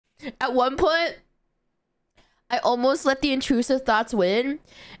At one point, I almost let the intrusive thoughts win,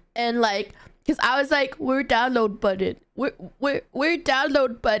 and like, because I was like, we're download button, we're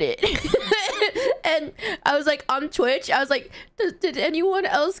download button. And I was like, on Twitch, I was like, did anyone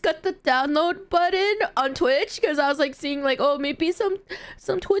else get the download button on Twitch? Because I was like seeing like, oh, maybe some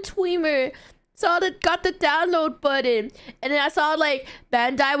Twitch streamer got the download button. And then I saw like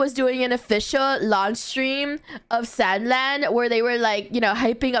Bandai was doing an official launch stream of Sandland where they were like, you know,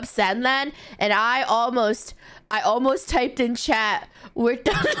 hyping up Sandland, and I almost typed in chat, we're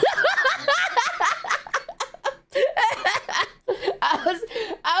done.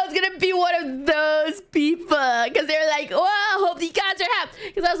 I was gonna be one of those people, because they were like, wow, hope you guys are happy,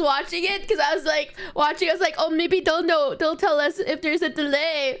 because I was watching it, because I was like oh, maybe they'll tell us if there's a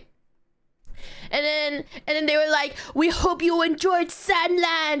delay. And then they were like, we hope you enjoyed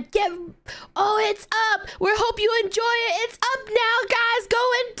Sandland. Oh, it's up. We hope you enjoy it. It's up now, guys.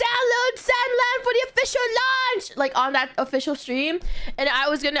 Go and download Sandland for the official launch. Like on that official stream. And I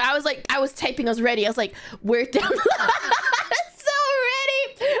was typing, I was ready. I was like, we're down. So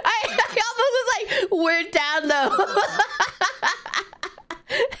ready. I almost was like, we're down low.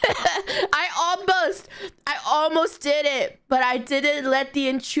 I almost did it, but I didn't let the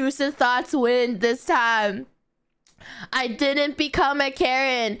intrusive thoughts win this time. I didn't become a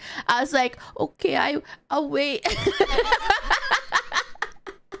Karen. I was like, okay, I'll wait.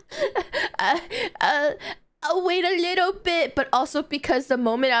 I'll wait a little bit, but also because the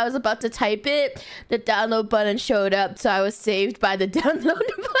moment I was about to type it, the download button showed up, so I was saved by the download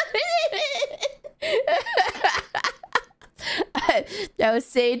button. I was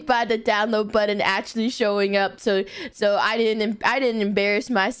saved by the download button actually showing up, so I didn't embarrass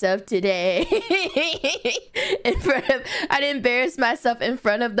myself today. I didn't embarrass myself in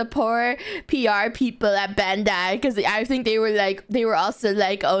front of the poor PR people at Bandai, because I think they were also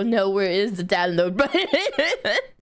like, oh no, where is the download button?